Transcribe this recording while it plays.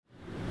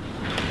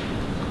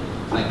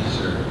Thank you,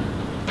 sir.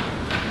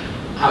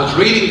 I was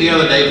reading the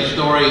other day the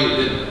story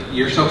that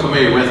you're so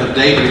familiar with of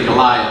David and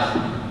Goliath.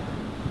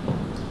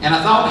 And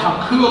I thought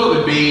how cool it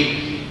would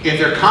be if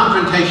their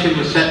confrontation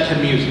was set to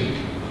music.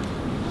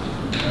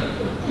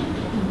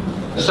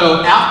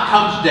 So out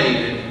comes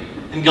David,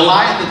 and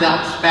Goliath is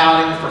out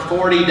spouting for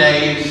 40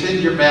 days,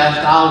 send your best,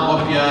 I'll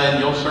whoop you, and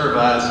you'll serve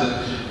us.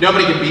 And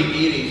nobody can beat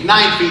me. And he's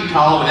 9 feet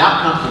tall, and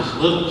out comes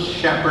this little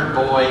shepherd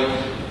boy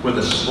with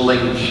a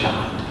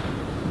slingshot.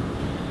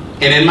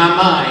 And in my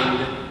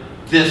mind,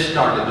 this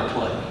started to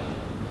play.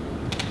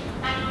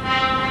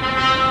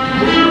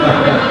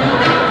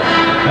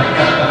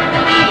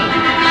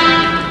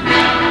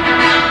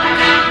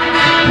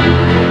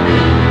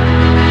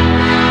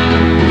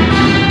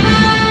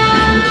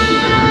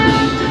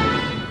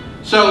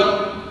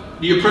 So,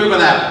 do you approve of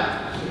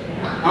that?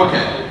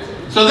 Okay.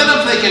 So then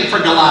I'm thinking for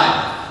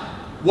Goliath,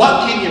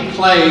 what can you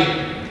play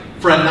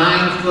for a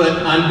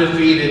 9-foot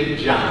undefeated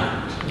giant?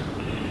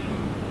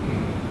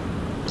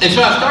 And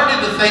so I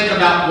started to think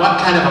about what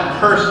kind of a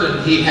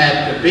person he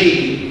had to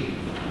be,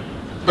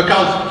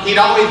 because he'd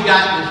always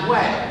gotten his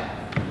way.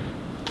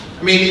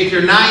 I mean, if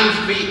you're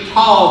 9 feet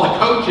tall, the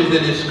coaches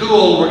in his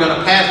school were going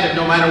to pass it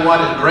no matter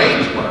what his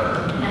grades were.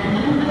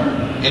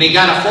 And he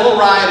got a full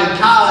ride in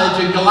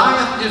college, and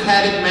Goliath just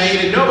had it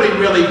made, and nobody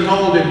really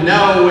told him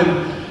no. And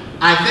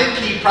I think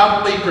he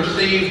probably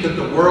perceived that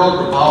the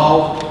world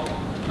revolved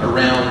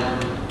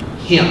around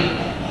him.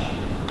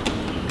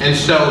 And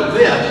so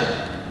this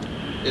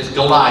is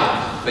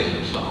Goliath's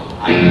theme song.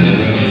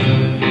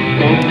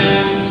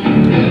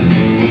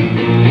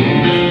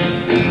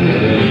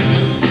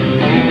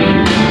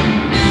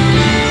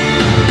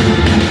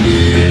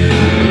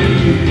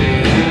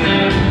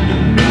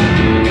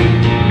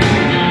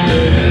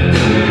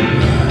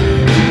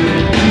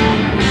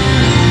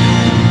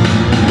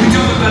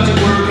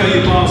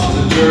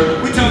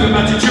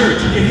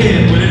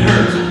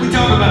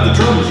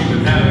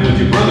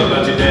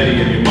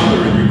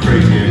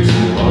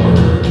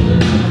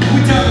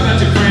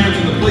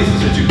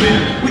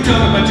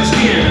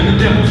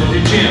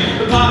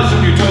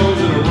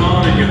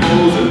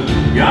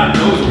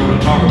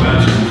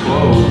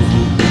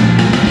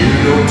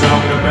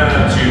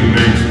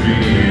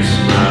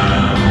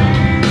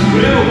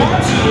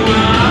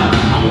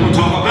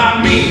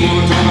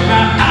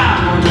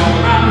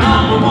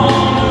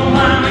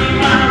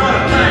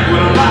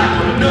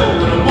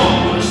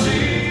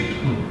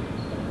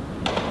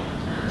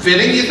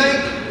 Fitting, you think?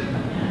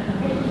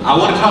 I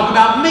want to talk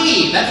about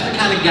me. That's the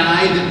kind of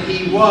guy that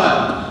he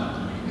was.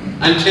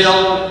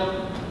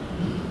 Until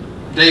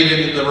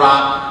David the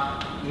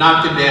rock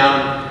knocked him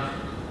down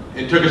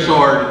and took a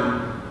sword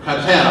and cut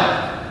his head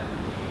off.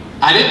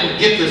 I didn't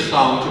get this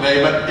song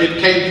today, but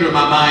it came through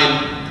my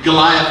mind.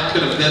 Goliath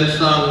could have then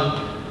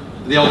sung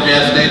the old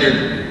jazz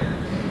standard,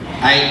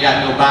 I ain't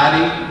got no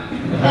body.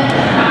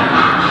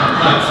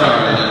 I'm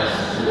sorry.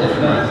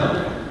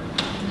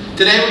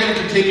 Today we're going to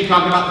continue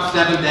talking about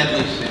the 7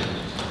 deadly sins.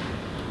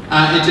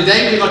 And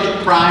today we look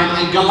at pride,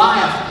 and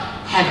Goliath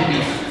had to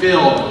be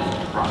filled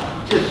with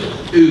pride,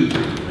 just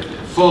oozing with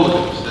it, full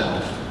of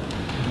himself.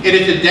 It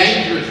is a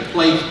dangerous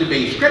place to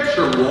be.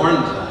 Scripture warns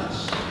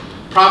us.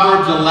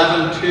 Proverbs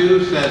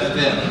 11:2 says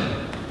this,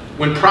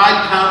 when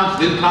pride comes,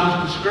 then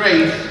comes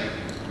disgrace,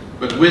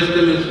 but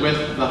wisdom is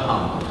with the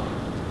humble.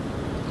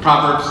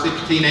 Proverbs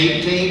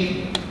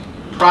 16:18,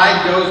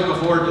 pride goes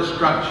before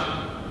destruction,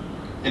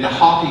 and a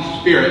haughty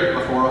spirit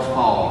before a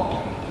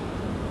fall.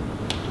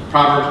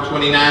 Proverbs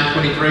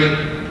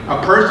 29:23,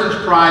 a person's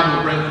pride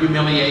will bring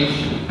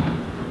humiliation,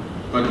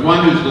 but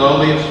one who's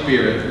lowly of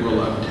spirit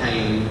will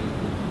obtain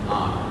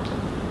honor.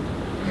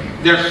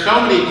 There's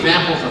so many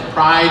examples of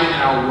pride in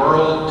our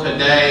world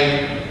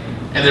today,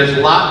 and there's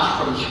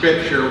lots from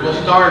Scripture. We'll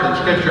start in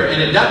Scripture,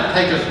 and it doesn't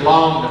take us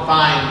long to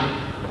find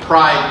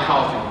pride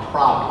causing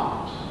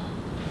problems.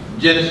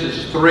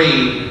 Genesis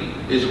 3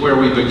 is where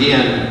we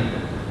begin.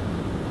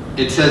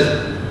 It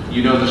says,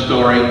 you know the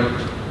story,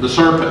 the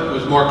serpent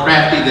was more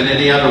crafty than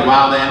any other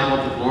wild animal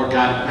that the Lord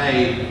God had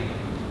made.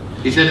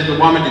 He said to the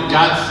woman, did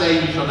God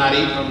say you shall not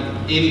eat from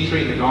any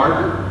tree in the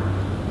garden?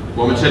 The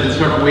woman said to the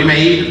serpent, we may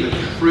eat of the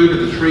fruit of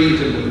the trees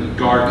in the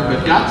garden,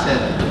 but God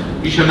said,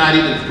 you shall not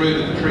eat of the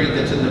fruit of the tree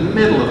that's in the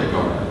middle of the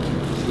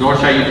garden, nor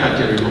shall you touch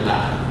it or you will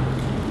die.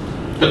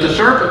 But the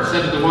serpent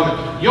said to the woman,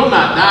 you'll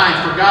not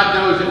die, for God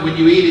knows that when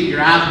you eat it,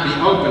 your eyes will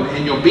be open,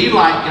 and you'll be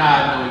like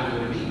God, knowing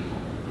good and evil.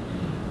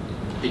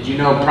 Did you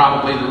know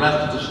probably the rest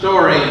of the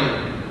story?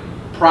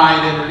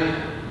 Pride entered in.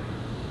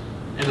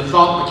 And the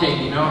thought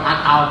became,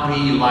 I'll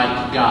be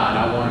like God.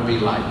 I want to be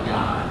like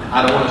God.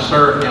 I don't want to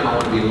serve Him. I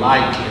want to be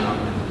like Him.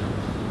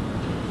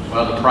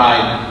 Well, the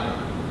pride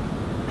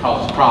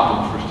causes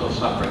problems we're still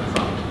suffering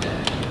from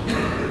today.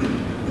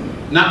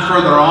 Not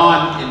further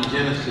on in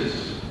Genesis,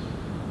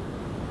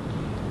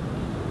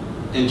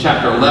 in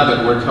chapter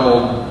 11, we're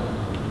told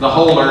the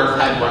whole earth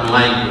had one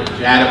language.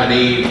 Adam and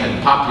Eve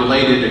had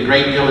populated a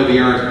great deal of the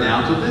earth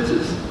now. So this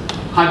is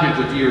hundreds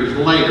of years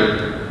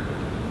later.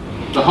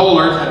 The whole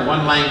earth had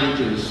one language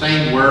and the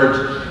same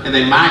words. and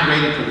they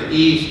migrated from the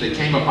east. They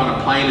came upon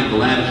a plain in the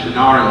land of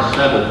Shinar and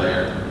settled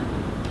there.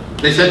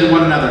 They said to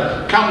one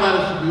another, "Come, let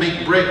us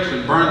make bricks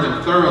and burn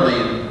them thoroughly."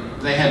 And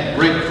they had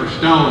brick for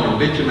stone and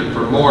bitumen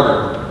for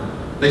mortar.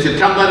 They said,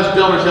 "Come, let us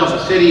build ourselves a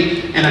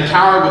city and a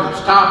tower with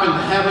its top in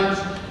the heavens."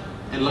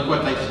 And look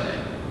what they say.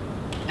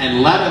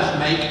 "And let us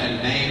make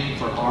a name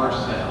for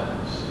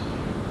ourselves.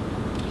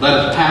 Let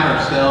us pat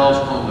ourselves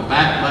on the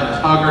back. Let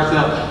us hug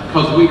ourselves,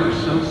 because we are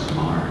so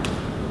smart.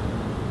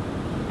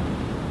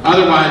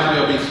 Otherwise,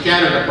 we'll be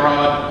scattered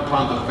abroad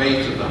upon the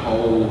face of the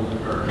whole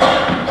earth."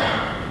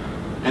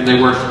 And they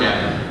were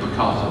scattered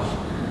because of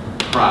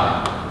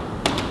pride.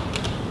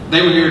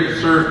 They were here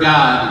to serve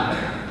God.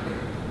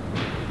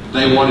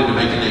 They wanted to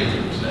make a name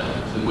for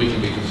themselves, and we can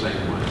be the same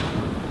way.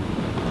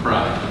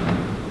 Pride.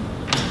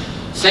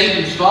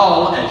 Satan's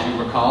fall, as you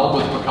recall,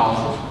 was because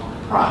of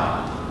pride.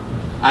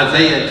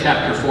 Isaiah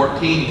chapter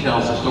 14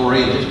 tells the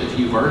story in just a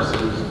few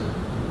verses.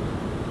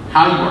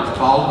 "How you are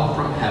fallen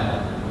from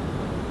heaven,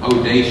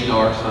 O day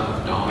star, son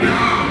of dawn.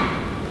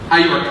 How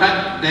you are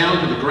cut down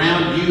to the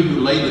ground, you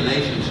who laid the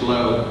nations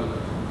low.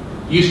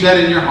 You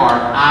said in your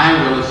heart, I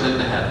will ascend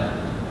to heaven.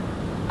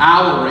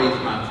 I will raise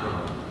my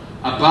throne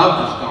above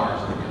the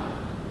stars of God.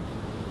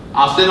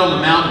 I'll sit on the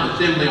mountain of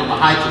assembly on the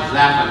heights of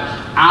Zaphon.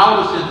 I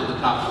will ascend to the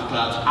top of the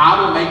clouds. I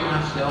will make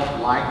myself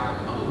like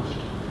the Most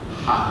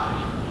High."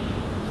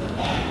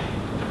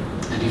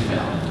 And he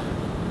fell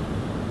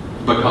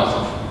because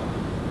of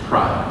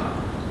pride.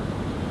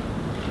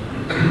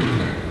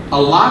 A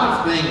lot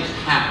of things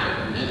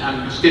happen, and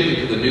I'm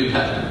skipping to the New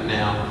Testament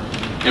now,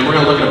 and we're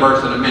going to look at a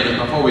verse in a minute.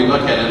 Before we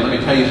look at it, let me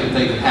tell you some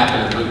things that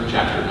happen in Luke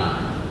chapter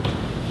 9.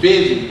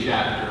 Busy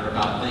chapter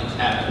about things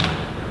happening.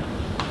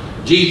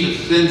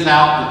 Jesus sends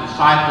out the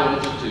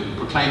disciples to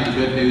proclaim the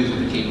good news of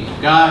the kingdom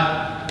of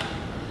God.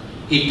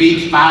 He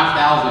feeds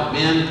 5,000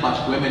 men plus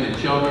women and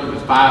children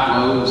with 5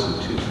 loaves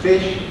and 2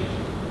 fish.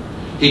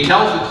 He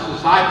tells his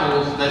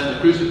disciples that the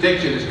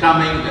crucifixion is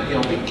coming, that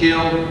he'll be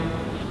killed.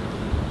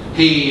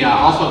 He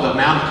also, the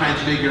Mount of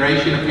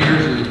Transfiguration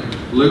appears in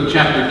Luke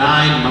chapter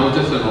 9.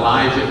 Moses and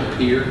Elijah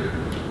appear.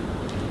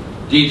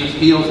 Jesus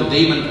heals a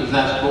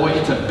demon-possessed boy.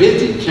 It's a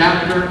busy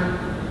chapter.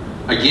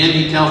 Again,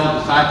 he tells the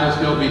disciples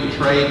he'll be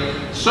betrayed.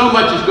 So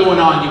much is going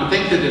on. You would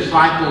think the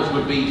disciples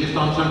would be just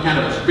on some kind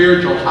of a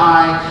spiritual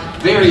high,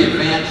 very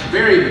advanced,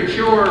 very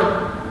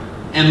mature.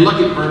 And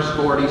look at verse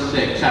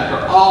 46. After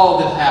all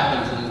this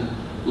happens in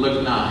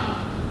Luke 9.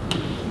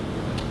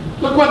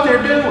 Look what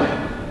they're doing.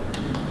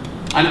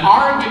 An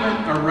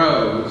argument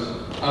arose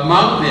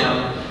among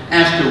them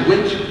as to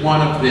which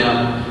one of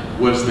them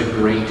was the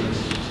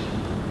greatest.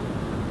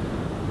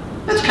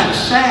 That's kind of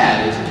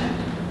sad, isn't it?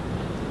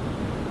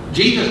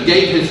 Jesus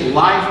gave his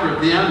life for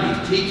them.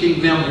 He's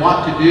teaching them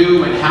what to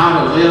do and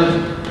how to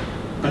live.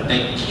 But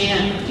they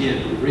can't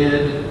get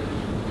rid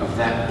of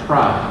that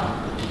pride.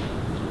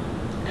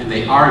 And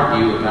they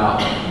argue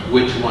about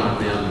which one of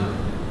them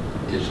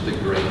is the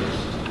greatest.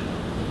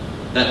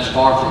 That's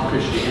far from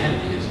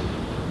Christianity, isn't it?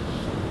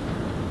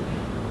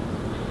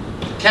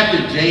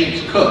 Captain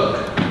James Cook,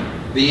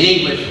 the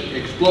English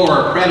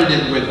explorer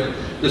credited with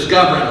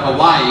discovering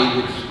Hawaii,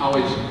 which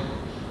always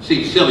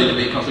seems silly to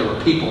me because there were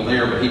people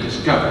there, but he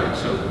discovered it.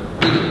 So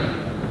anyway,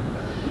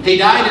 he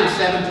died in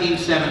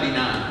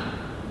 1779.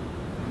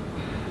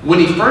 When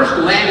he first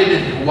landed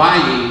in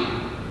Hawaii,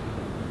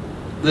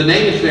 the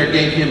natives there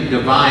gave him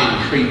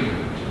divine treatment,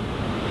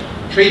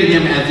 treated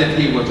him as if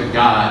he was a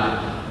god.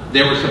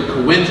 There were some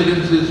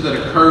coincidences that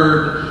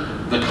occurred.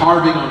 The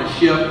carving on a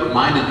ship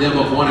reminded them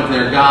of one of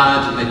their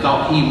gods, and they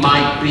thought he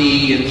might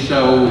be, and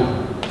so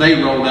they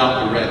rolled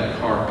out the red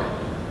carpet.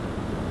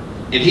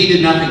 And he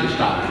did nothing to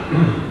stop it.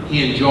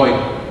 He enjoyed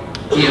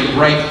it. He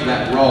embraced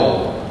that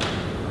role.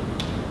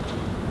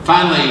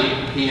 Finally,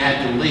 he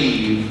had to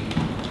leave.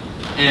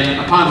 And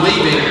upon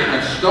leaving,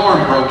 a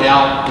storm broke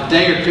out a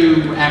day or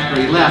two after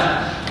he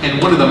left,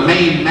 and one of the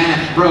main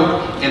masts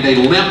broke, and they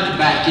limped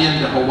back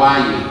into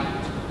Hawaii.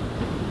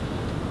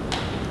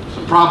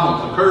 Some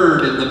problems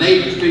occurred, and the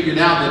natives figured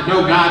out that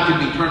no god could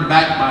be turned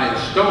back by a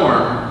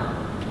storm.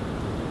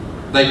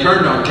 They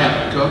turned on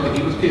Captain Cook, and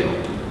he was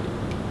killed.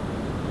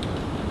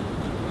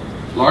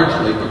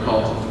 Largely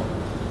because of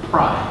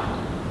pride.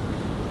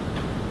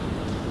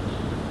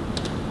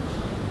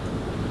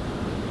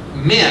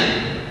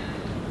 Men,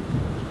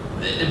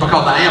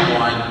 because I am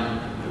one,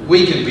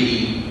 we can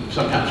be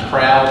sometimes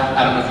proud.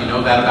 I don't know if you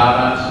know that about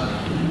us.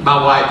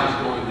 My wife is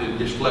going to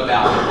just flip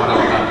out at what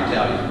I'm about to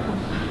tell you.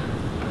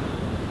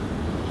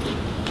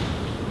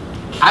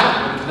 I don't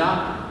go to the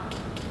doctor.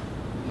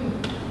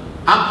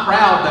 I'm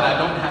proud that I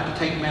don't have to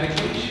take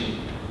medication.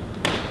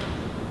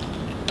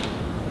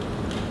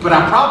 But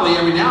I probably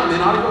every now and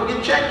then ought to go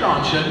get checked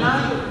on, shouldn't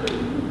I?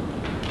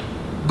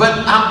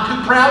 But I'm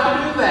too proud to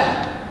do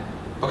that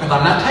because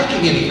I'm not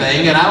taking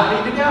anything and I don't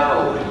need to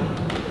go.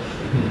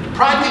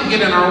 Pride can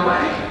get in our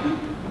way.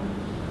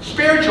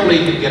 Spiritually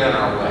can get in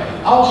our way.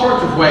 All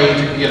sorts of ways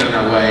it can get in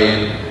our way.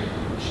 And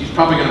she's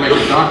probably going to make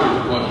a doctor's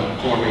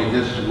appointment for me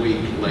this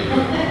week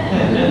later.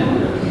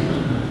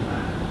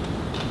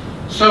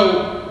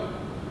 So,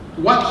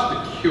 what's the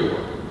cure?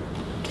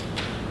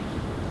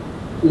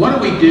 what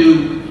do we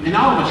do? And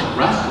all of us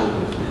wrestle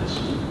with this.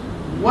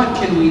 What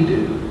can we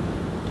do?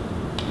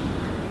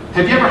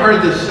 Have you ever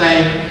heard this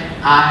saying,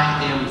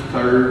 I am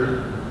third?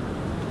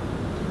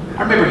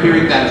 I remember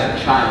hearing that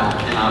as a child,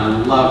 and I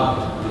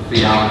loved the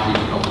theology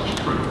because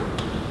it's true.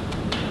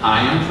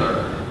 I am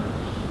third.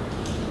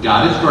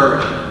 God is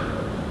first.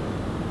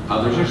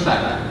 Others are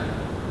second.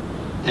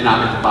 And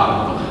I'm at the bottom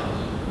of the list.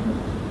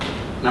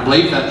 And I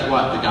believe that's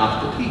what the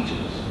gospel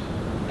teaches.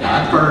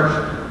 God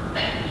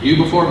first, you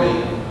before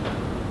me,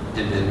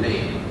 and then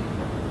me.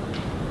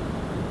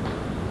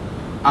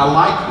 I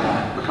like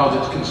that because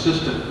it's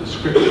consistent with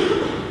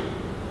Scripture.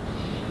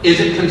 Is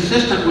it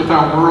consistent with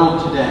our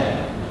world today?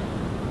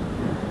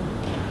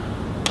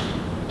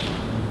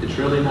 It's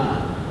really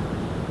not.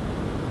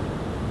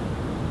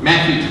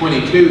 Matthew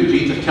 22,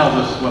 Jesus tells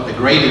us what the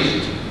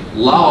greatest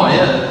law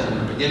is. In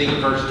the beginning of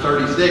verse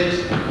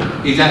 36,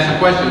 he's asked the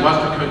question,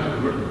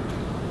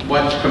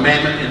 what's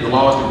commandment in the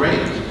law is the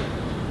greatest?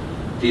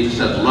 Jesus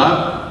says,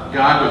 love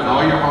God with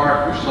all your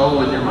heart, your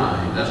soul, and your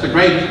mind. That's the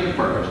greatest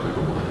first,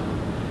 number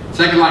one.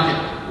 Second, like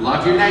it,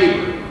 love your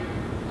neighbor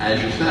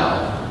as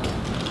yourself.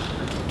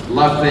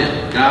 Love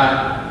them,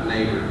 God,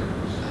 neighbor,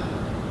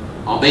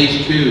 yourself. On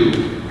these two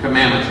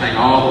commandments hang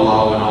all the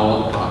law and all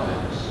of the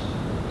prophets.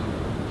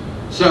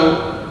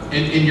 So,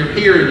 and you're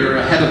here and you're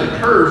ahead of the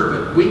curve,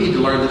 but we need to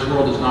learn this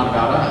world is not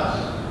about us.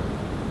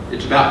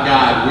 It's about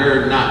God.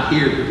 We're not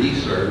here to be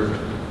served.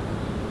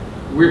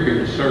 We're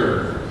here to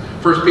serve.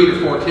 1 Peter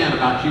 4:10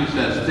 about you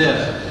says this,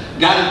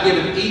 God has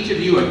given each of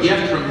you a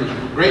gift from his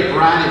great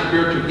variety of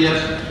spiritual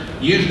gifts.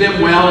 Use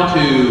them well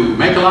to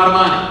make a lot of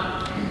money.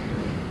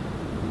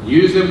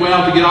 Use them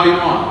well to get all you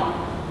want.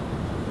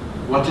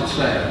 What's it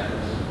say?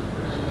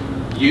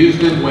 Use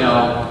them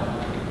well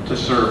to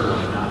serve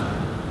one another.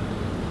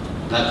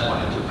 That's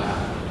what it's about.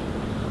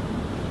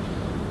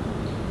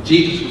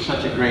 Jesus was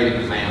such a great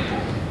example.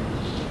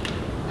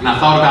 And I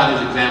thought about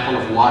his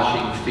example of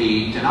washing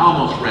feet, and I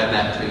almost read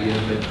that to you,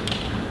 but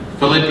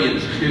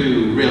Philippians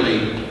 2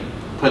 really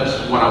puts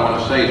what I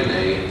want to say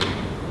today in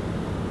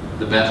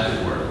the best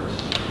of words.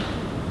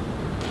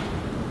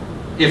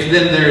 If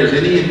then there is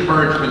any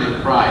encouragement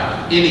in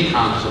Christ, any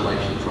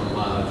consolation from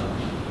love,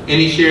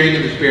 any sharing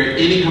in the Spirit,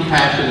 any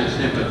compassion and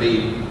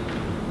sympathy,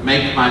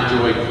 make my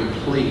joy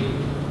complete.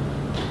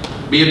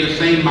 Be of the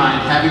same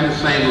mind, having the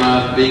same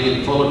love, being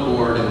in full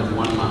accord and of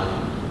one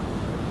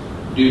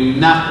mind. Do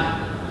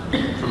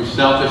nothing from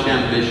selfish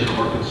ambition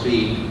or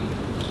conceit,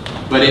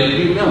 but in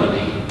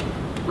humility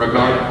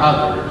regard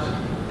others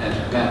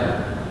as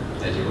better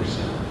than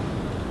yourself.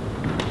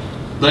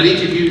 Let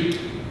each of you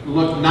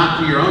look not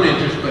to your own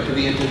interest, but to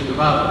the interest of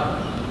others.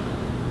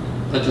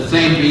 Let the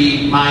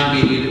same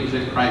mind be that was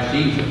in Christ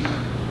Jesus.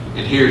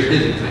 And here's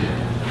his example.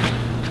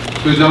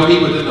 Who, though he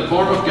was in the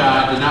form of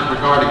God, did not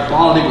regard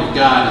equality with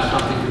God as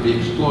something to be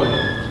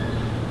exploited,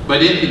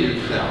 but emptied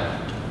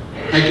himself,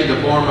 taking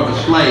the form of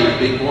a slave,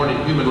 being born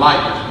in human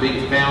likeness,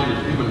 being found in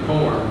human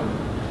form,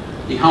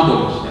 he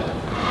humbled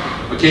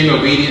himself, became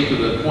obedient to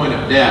the point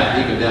of death,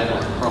 even death on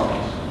the cross.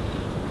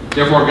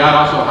 Therefore God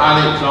also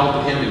highly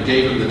exalted him and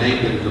gave him the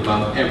name that is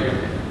above every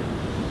name,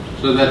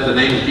 so that the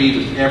name of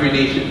Jesus every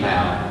knee should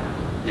bow,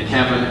 in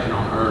heaven and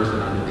on earth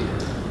and under the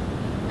earth.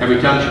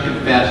 Every tongue should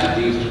confess that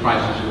Jesus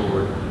Christ is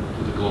Lord,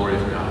 to the glory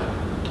of God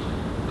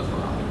the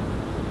Father.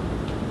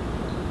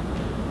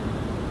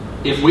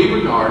 If we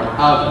regard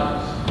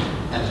others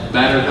as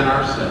better than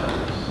ourselves,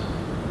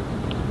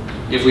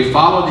 if we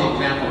follow the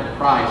example of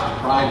Christ,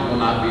 pride will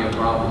not be a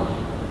problem.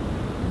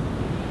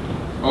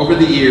 Over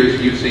the years,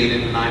 you've seen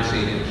it and I've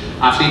seen it.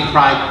 I've seen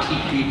pride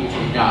keep people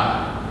from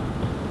God.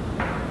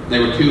 They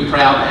were too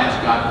proud to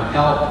ask God for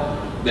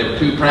help. They were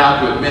too proud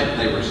to admit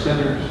they were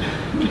sinners.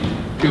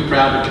 Too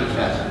proud to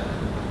confess it.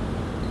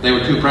 They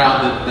were too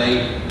proud that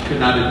they could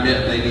not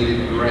admit they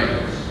needed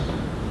grace.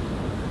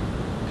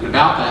 And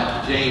about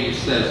that, James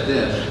says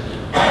this,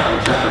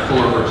 in chapter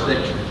 4, verse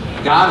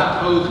 6. God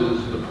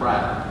opposes the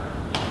proud,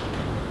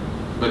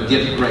 but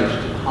gives grace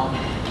to the humble.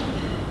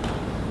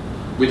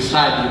 Which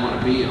side do you want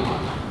to be on?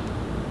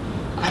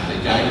 I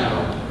think I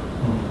know.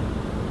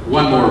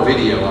 One more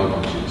video I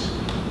want you to see.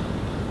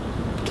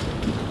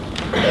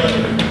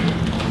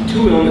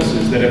 Two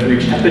illnesses that have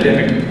reached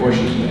epidemic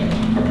proportions today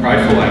are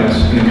pridefulness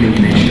and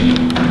opinionation.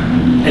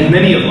 And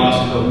many have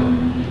lost hope.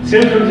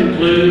 Symptoms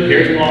include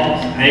hearing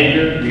loss,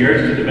 anger, the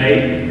urge to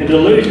debate, and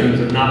delusions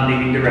of not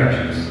needing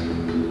directions.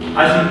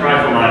 I see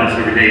pridefulness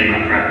every day in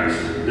my practice.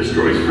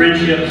 Destroys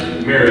friendships,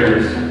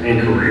 marriages,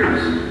 and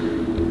careers.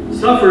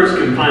 Sufferers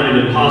can find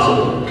it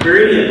impossible for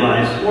any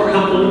advice or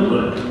helpful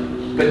input.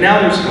 But now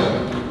there's hope.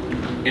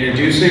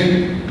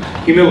 Introducing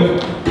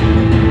Humilify.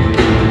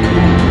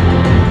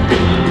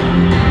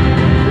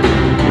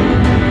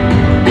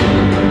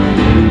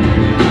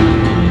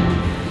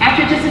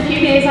 After just a few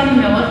days on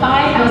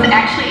Humilify, I was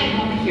actually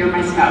able to hear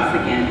my spouse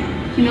again.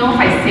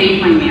 Humilify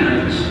saved my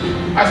marriage.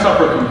 I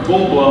suffer from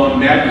full-blown,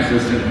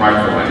 NAD-resistant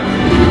pridefulness.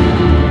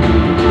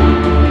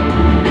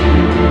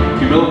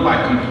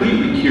 Humilify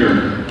completely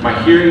cured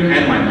my hearing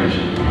and my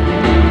vision.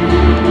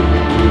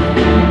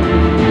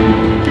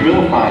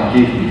 Humilify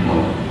gave me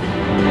hope.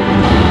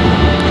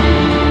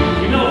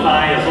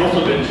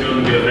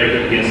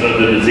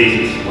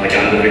 diseases, like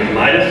I know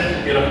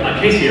victimitis,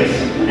 elephantiasis,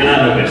 and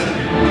I know best.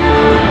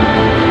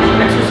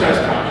 Exercise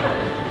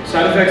caution.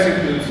 Side effects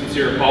include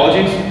sincere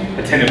apologies,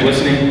 attentive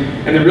listening,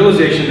 and the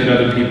realization that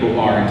other people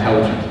are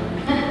intelligent.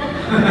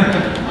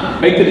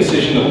 Make the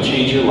decision that will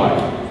change your life.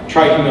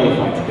 Try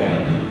Humilify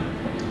today.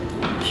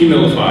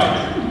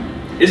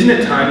 Humilify. Isn't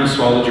it time you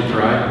swallowed your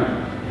pride?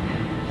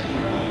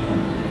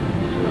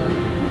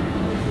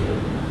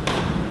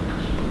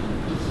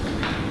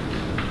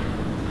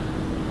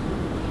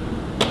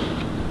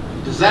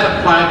 Does that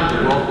apply to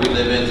the world we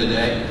live in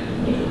today?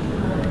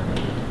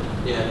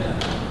 Yeah.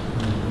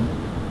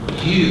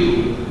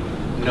 You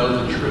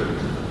know the truth.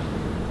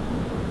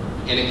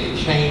 And it can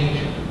change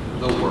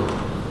the world.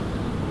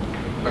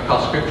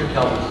 Because Scripture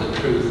tells us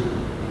the truth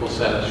will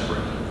set us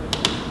free.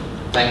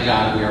 Thank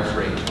God we are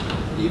free,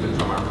 even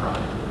from our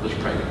pride. Let's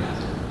pray to God.